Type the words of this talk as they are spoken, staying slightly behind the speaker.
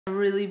A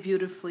really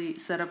beautifully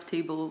set up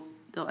table,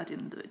 though I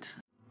didn't do it.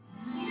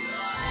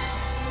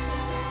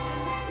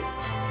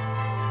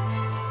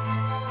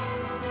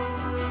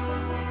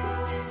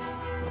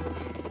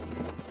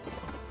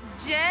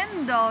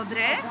 Dzień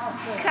dobry,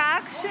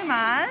 jak się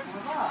masz?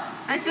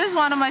 This is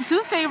one of my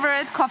two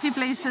favorite coffee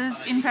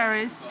places in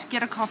Paris to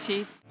get a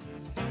coffee.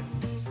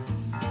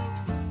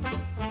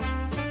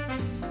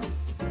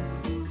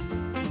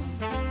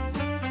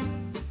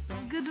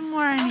 Good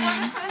morning.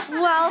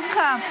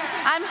 Welcome.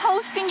 I'm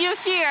hosting you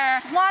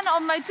here, one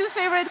of my two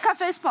favorite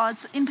cafe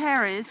spots in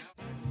Paris.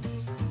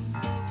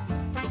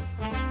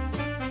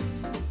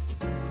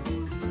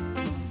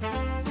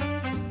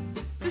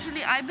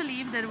 Usually I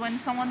believe that when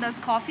someone does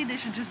coffee, they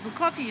should just do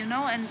coffee, you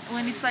know? And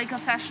when it's like a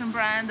fashion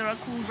brand or a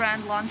cool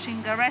brand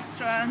launching a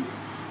restaurant,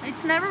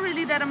 it's never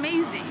really that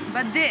amazing.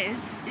 But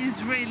this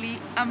is really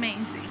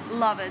amazing.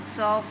 Love it.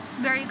 So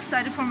very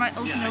excited for my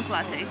oat milk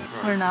latte.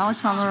 We're now at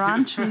Saint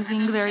Laurent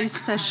choosing very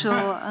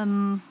special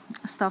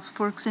stuff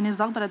for Ksenia's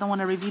dog, but I don't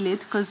want to reveal it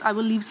because I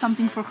will leave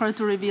something for her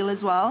to reveal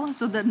as well,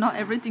 so that not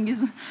everything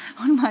is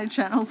on my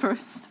channel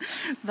first.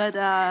 But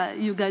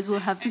you guys will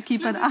have to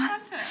keep an eye.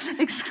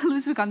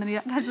 Exclusive content.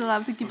 You guys will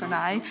have to keep an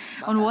eye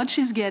on what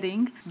she's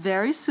getting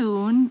very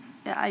soon.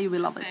 Yeah, you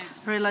will love it.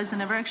 I realized I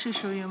never actually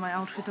show you my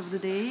outfit of the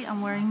day.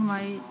 I'm wearing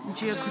my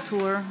Gia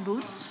Couture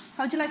boots.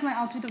 How'd you like my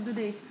outfit of the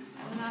day?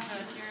 I love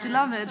it. Do you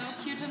love it? So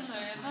cute and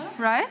leather.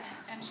 Right?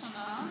 And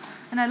Chanel.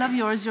 And I love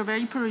yours. You're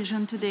very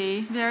Parisian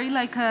today. Very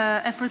like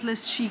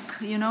effortless chic,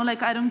 you know?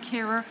 Like I don't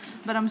care,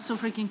 but I'm so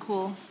freaking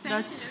cool.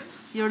 That's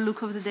your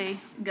look of the day.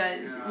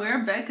 Guys,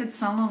 we're back at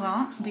Saint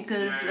Laurent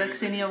because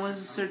Ksenia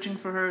was searching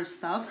for her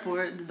stuff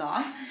for the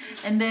dog.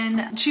 And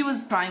then she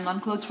was trying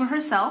on clothes for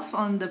herself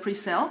on the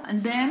pre-sale.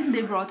 And then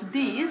they brought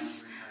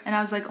this. And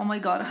I was like, oh my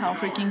god, how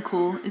freaking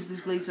cool is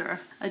this blazer?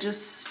 I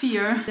just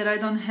fear that I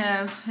don't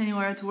have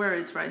anywhere to wear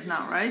it right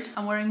now, right?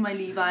 I'm wearing my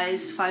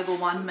Levi's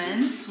 501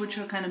 men's, which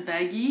are kind of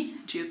baggy,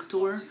 Gia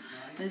Couture.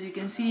 As you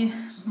can see,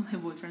 my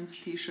boyfriend's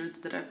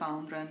t-shirt that I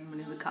found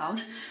randomly on the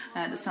couch.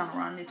 And the Saint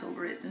Laurent knit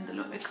over it in the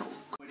Louis coat.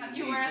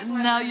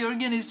 Now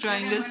Jürgen is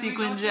trying the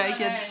sequin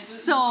jacket.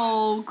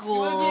 So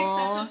cool. You will be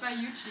accepted by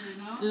YouTube,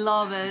 you know?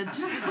 Love it. This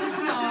is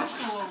so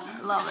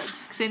cool. Love it.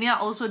 Ksenia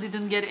also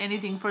didn't get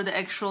anything for the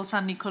actual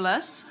Saint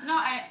Nicholas.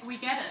 No, we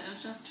get it.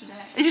 It's just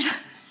today.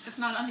 It's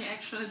not on the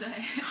actual day.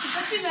 It's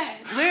a bit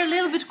delayed. We're a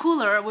little bit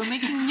cooler. We're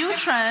making new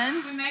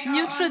trends,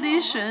 new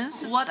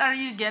traditions. Home. What are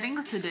you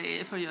getting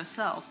today for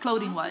yourself,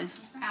 clothing-wise?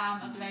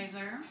 A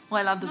blazer.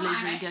 Well, I love the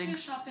blazer I'm you're getting.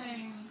 actually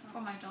shopping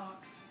for my dog.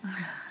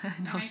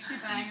 I'm actually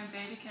buying a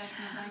baby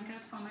cashmere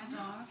blanket for my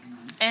dog.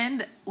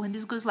 And when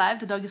this goes live,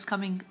 the dog is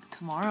coming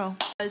tomorrow.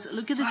 Guys,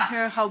 look at this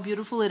hair, how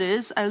beautiful it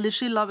is. I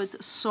literally love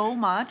it so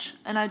much.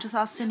 And I just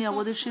asked Ksenia,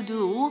 what did she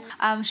do?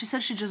 She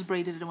said she just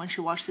braided it when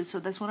she washed it.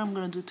 So that's what I'm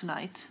gonna do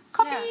tonight.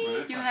 Copy!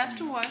 Yeah. You have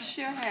to wash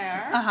your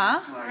hair.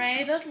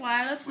 Braid it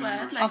while it's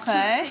wet, like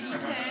two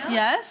pigtails.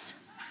 Yes.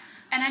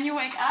 And then you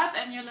wake up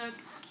and you look...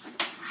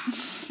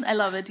 I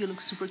love it. You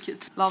look super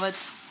cute. Love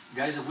it.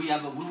 Guys, we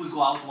will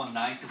go out one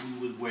night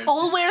and we will wear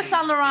all wear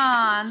Saint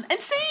Laurent. And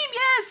same,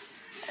 yes!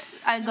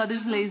 I got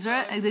this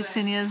blazer that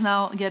Ksenia is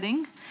now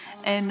getting.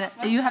 And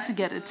you have to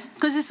get it.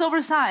 Because it's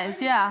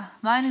oversized, yeah.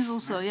 Mine is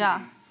also,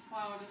 yeah.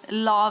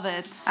 Love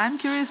it. I'm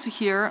curious to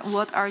hear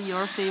what are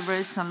your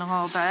favorite Saint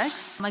Laurent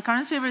bags. My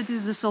current favorite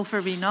is the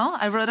Solferino.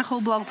 I wrote a whole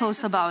blog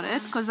post about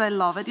it because I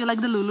love it. You like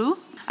the Lulu?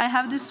 I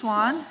have this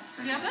one.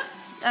 So you have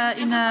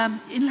it?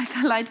 In like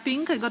a light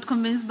pink. I got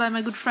convinced by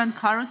my good friend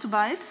Cara to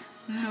buy it.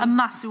 A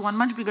massive one,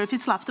 much bigger. It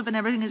fits laptop and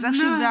everything. Is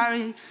actually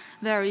very,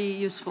 very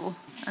useful.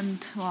 And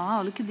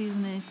wow, look at these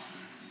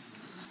knits.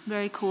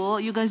 Very cool.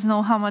 You guys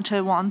know how much I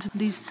want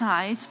these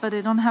tights, but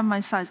they don't have my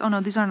size. Oh no,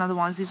 these are not the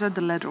ones. These are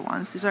the leather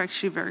ones. These are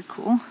actually very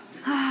cool.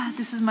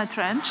 This is my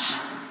trench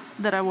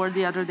that I wore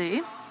the other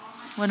day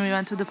when we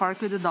went to the park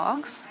with the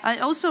dogs. I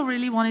also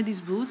really wanted these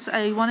boots.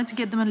 I wanted to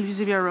get them at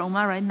Louis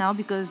Roma right now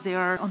because they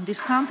are on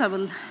discount. I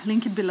will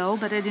link it below,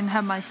 but I didn't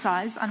have my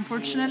size,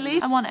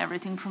 unfortunately. I want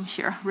everything from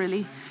here,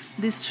 really.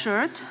 This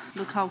shirt,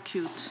 look how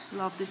cute.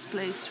 Love this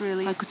place,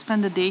 really. I could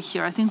spend the day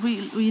here. I think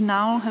we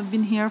now have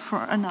been here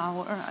for an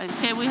hour.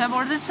 Okay, we have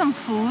ordered some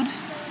food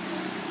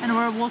and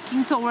we're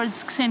walking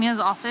towards Ksenia's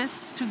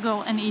office to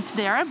go and eat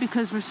there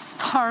because we're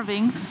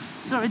starving.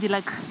 It's already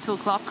like 2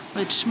 o'clock,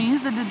 which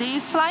means that the day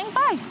is flying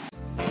by.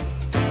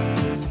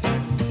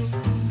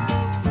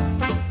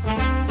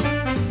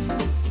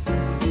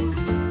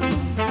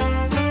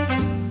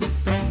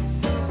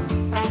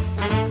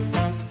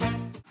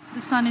 The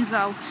sun is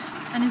out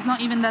and it's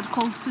not even that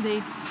cold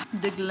today.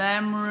 The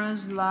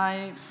glamorous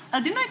life.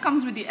 I didn't know it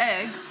comes with the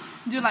egg.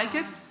 Do you like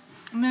it?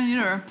 Me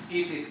neither.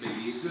 Eat it,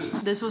 baby. It's good.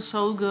 This was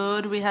so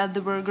good. We had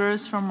the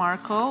burgers from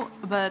Marco,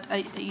 but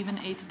I even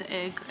ate the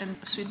egg and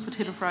sweet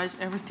potato fries,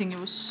 everything. It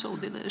was so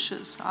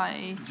delicious.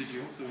 I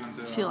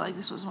feel like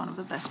this was one of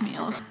the best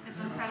meals. It's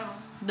incredible.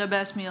 The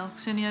best meal.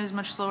 Ksenia is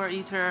much slower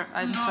eater.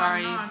 I'm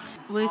sorry.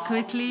 We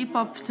quickly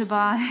popped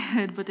by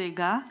at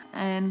Bottega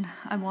and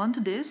I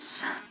want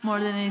this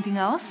more than anything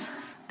else.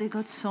 They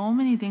got so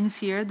many things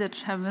here that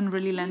haven't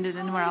really landed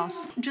anywhere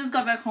else. Just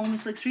got back home.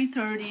 It's like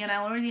 3:30 and I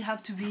already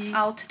have to be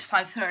out at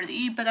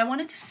 5:30. But I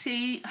wanted to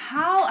say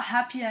how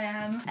happy I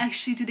am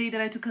actually today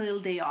that I took a little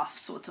day off,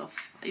 sort of.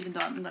 Even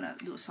though I'm gonna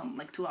do some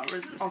like 2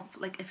 hours of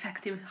like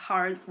effective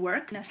hard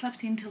work. And I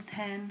slept in till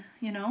 10,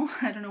 you know.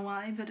 I don't know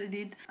why, but I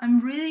did. I'm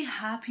really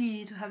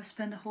happy to have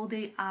spent a whole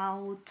day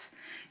out.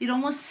 It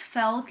almost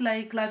felt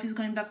like life is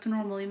going back to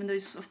normal, even though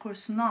it's of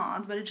course not.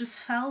 But it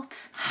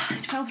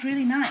felt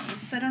really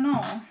nice. I don't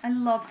know. I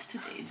loved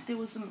today. Today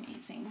was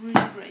amazing.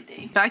 Really great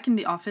day. Back in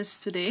the office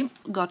today.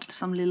 Got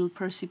some little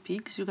Percy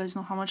Pigs. You guys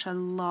know how much I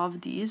love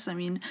these. I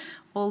mean,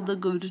 all the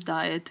good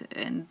diet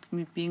and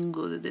me being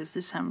good this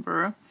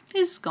December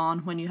is gone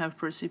when you have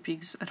Percy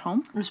Pigs at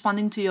home.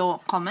 Responding to your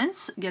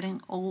comments,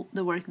 getting all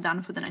the work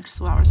done for the next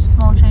 2 hours.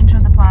 Small change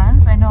of the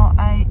plans. I know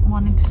I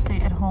wanted to stay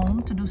at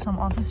home to do some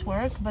office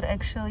work, but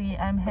actually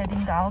I'm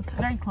heading out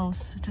very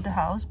close to the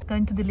house.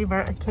 Going to deliver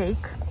a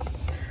cake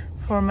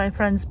for my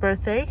friend's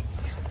birthday.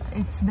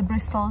 It's the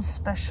Bristol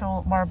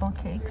special marble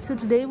cake. So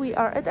today we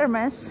are at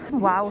Hermes.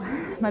 Wow,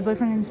 my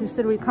boyfriend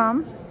insisted we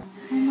come.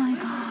 Oh my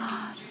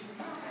god.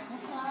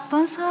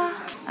 Bonsoir.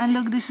 And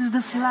look, this is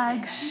the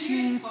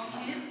flagship.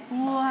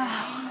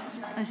 Wow,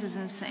 this is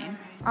insane.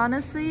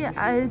 Honestly,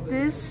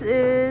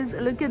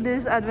 look at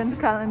this advent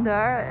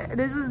calendar.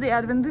 This is the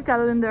advent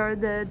calendar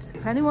that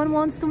if anyone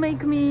wants to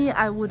make me,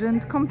 I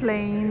wouldn't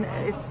complain.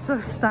 It's so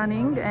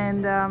stunning,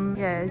 and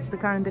yeah, it's the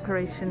current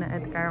decoration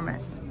at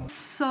Hermes.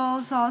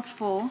 So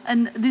thoughtful.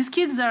 And these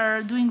kids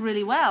are doing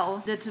really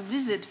well that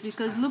visit,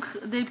 because look,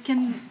 they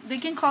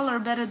can color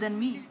better than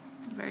me.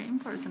 Very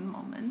important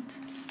moment.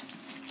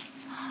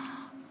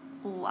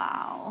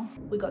 Wow.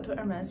 We got to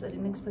Hermes. I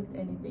didn't expect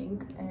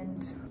anything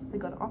and we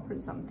got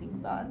offered something,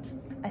 but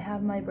I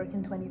have my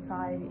Birkin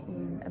 25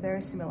 in a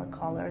very similar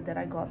color that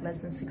I got less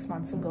than 6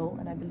 months ago,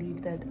 and I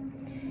believe that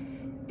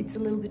it's a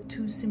little bit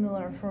too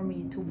similar for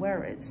me to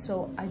wear it,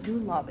 so I do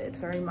love it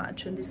very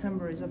much, and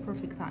December is a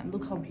perfect time.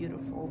 Look how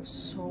beautiful,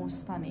 so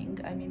stunning.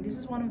 I mean, this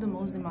is one of the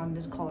most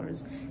demanded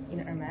colors in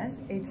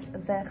Hermes. It's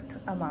Vert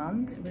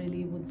Amande.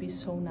 Really would be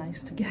so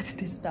nice to get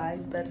this bag,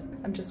 but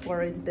I'm just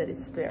worried that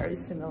it's very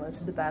similar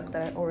to the bag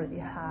that I already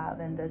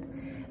have and that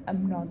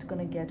I'm not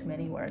gonna get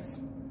many wears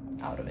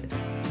out of it.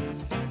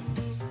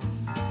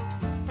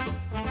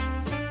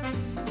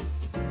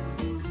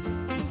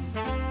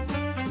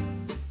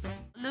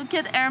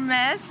 Look at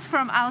Hermes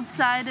from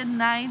outside at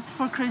night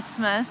for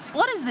Christmas.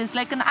 What is this,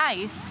 like an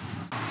ice?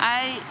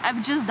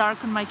 I've just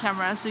darkened my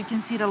camera so you can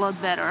see it a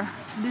lot better.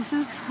 This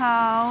is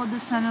how the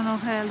Saint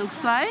Laurent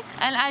looks like.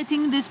 And I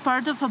think this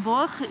part of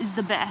Faubourg is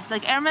the best.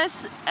 Like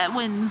Hermes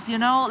wins, you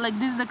know? Like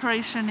this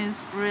decoration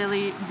is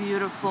really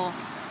beautiful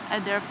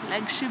at their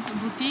flagship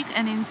boutique,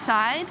 and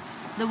inside,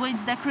 the way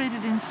it's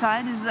decorated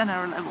inside is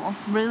another level,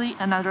 really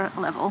another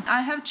level.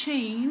 I have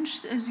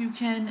changed, as you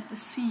can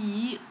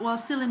see, while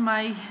still in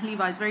my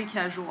Levi's, very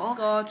casual.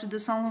 Got the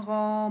Saint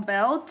Laurent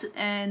belt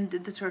and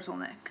the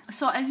turtleneck.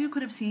 So as you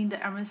could have seen, the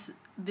Hermes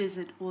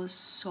visit was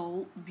so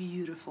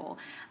beautiful.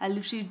 I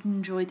literally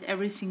enjoyed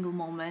every single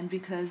moment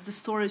because the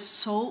store is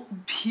so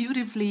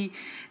beautifully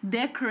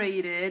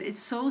decorated.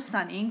 It's so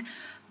stunning.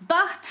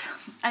 But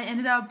I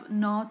ended up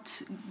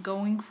not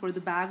going for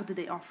the bag that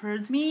they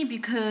offered me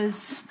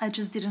because I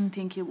just didn't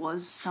think it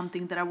was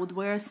something that I would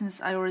wear, since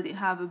I already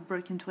have a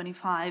Birkin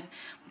 25,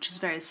 which is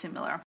very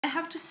similar. I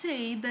have to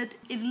say that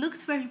it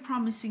looked very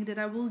promising that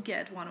I will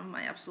get one of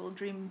my absolute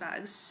dream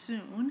bags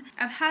soon.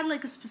 I've had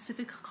like a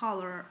specific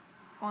color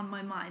on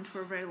my mind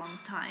for a very long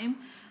time,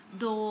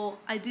 though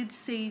I did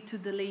say to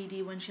the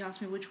lady when she asked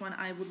me which one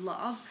I would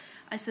love,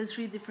 I said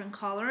 3 different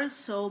colors.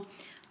 So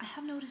I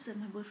have noticed that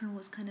my boyfriend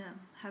was kind of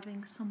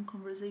having some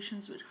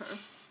conversations with her.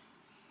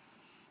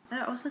 And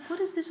I was like, what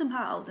is this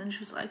about? And she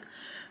was like,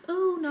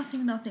 oh,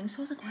 nothing. So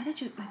I was like, why did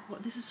you, like,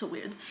 what? This is so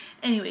weird.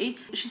 Anyway,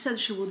 she said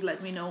she would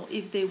let me know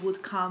if they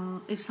would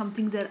come, if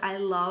something that I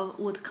love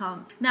would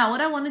come. Now,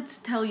 what I wanted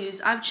to tell you is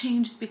I've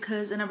changed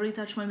because, and I've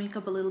retouched my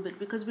makeup a little bit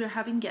because we're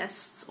having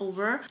guests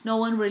over. No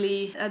one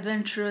really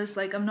adventurous,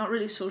 like I'm not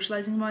really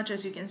socializing much,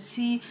 as you can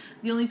see.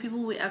 The only people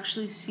we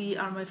actually see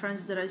are my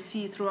friends that I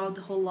see throughout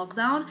the whole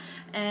lockdown,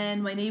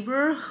 and my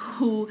neighbor,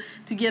 who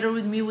together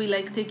with me, we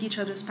like take each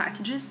other's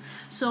packages.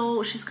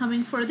 So she's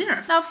coming for a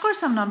dinner. Now, of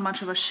course, I'm not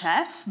much of a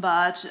chef,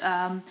 but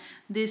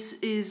this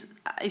is,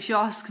 if you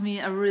ask me,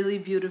 a really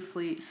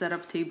beautifully set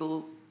up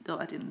table, though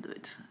I didn't do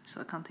it,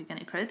 so I can't take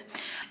any credit.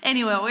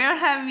 Anyway, we are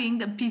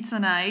having a pizza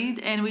night,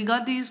 and we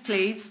got these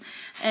plates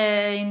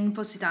in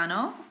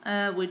Positano,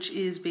 which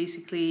is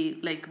basically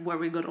like where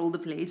we got all the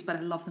plates, but I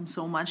love them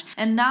so much.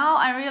 And now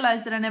I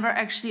realized that I never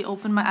actually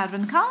opened my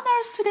advent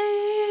calendars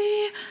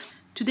today.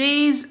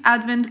 Today's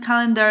advent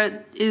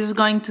calendar is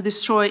going to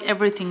destroy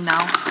everything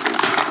now.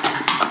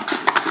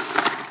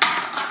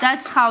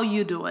 that's how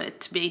you do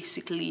it,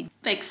 basically.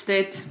 Fixed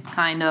it,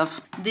 kind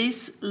of.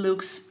 This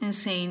looks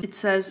insane. It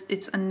says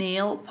it's a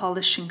nail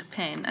polishing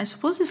pen. I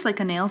suppose it's like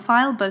a nail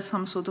file, but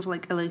some sort of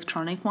like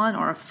electronic one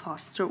or a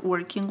faster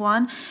working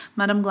one.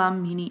 Madame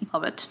Glam Mini.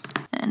 Love it.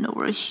 And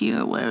over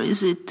here, where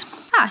is it?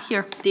 Ah,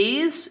 here.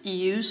 This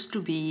used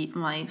to be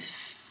my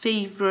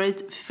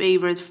favorite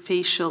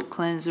facial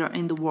cleanser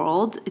in the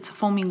world. It's a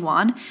foaming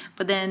one,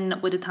 but then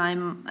with the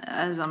time,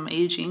 as I'm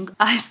aging,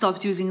 I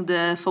stopped using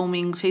the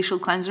foaming facial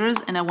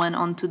cleansers and I went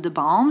on to the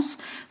balms.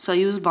 So I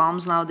use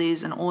balms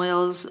nowadays and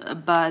oils,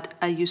 but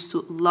I used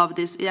to love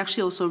this. It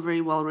actually also very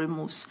well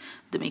removes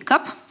the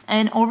makeup.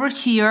 And over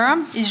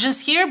here is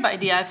just here by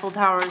the Eiffel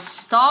Tower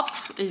stop,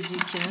 as you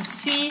can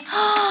see.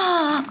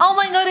 Oh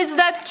my god, it's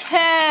that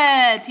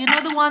cat! You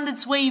know, the one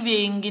that's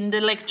waving in the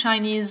like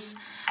Chinese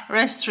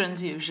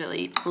restaurants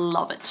usually.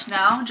 Love it.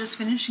 Now just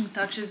finishing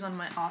touches on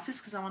my office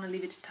because I want to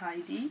leave it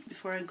tidy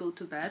before I go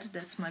to bed.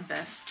 That's my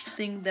best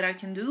thing that I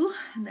can do,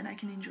 and then I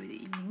can enjoy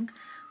the evening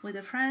with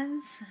the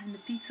friends and the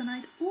pizza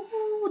night.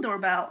 Ooh,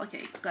 doorbell.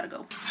 Okay, gotta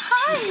go.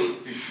 Hi!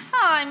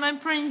 Hi, my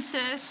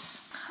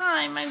princess.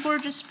 Hi, my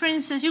gorgeous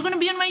princess. You're gonna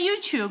be on my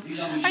YouTube.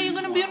 Are you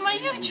gonna be on my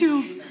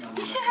YouTube?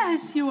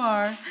 Yes, you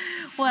are.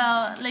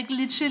 Well, like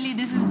literally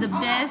this is the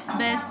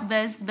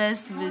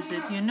best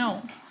visit, you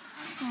know.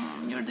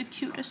 You're the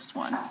cutest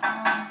one.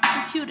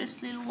 The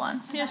cutest little one.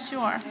 Yes, you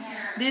are.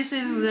 This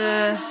is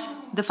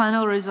the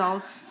final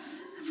results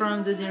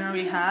from the dinner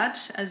we had,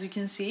 as you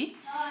can see.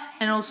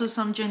 And also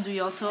some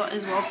gianduiotto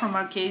as well from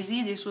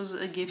Marchesi. This was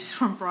a gift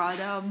from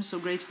Prada. I'm so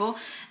grateful.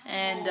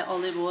 And the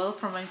olive oil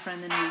from my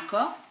friend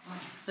Enrico.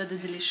 But the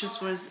delicious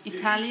was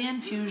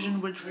Italian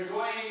fusion with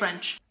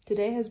French.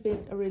 Today has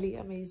been a really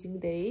amazing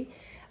day.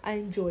 I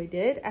enjoyed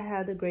it. I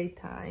had a great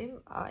time.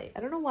 I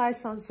don't know why I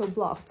sound so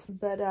blocked,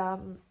 but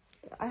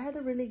I had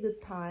a really good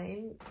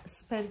time,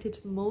 spent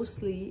it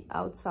mostly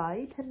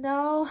outside, and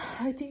now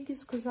I think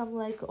it's because I'm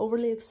like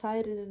overly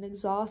excited and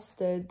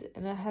exhausted,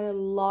 and I had a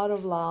lot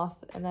of laugh,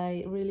 and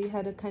I really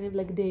had a kind of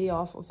like day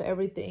off of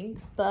everything.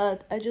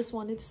 But I just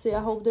wanted to say I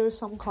hope there's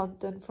some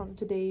content from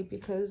today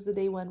because the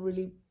day went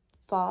really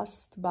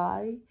fast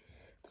by.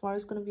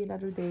 Tomorrow's gonna be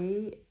another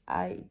day.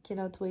 I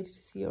cannot wait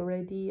to see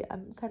already.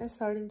 I'm kind of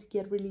starting to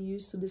get really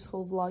used to this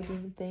whole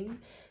vlogging thing.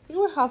 I think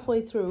we're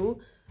halfway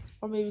through,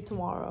 or maybe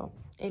tomorrow.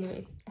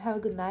 Anyway, have a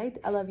good night.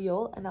 I love you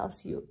all, and I'll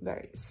see you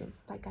very soon.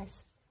 Bye,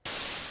 guys.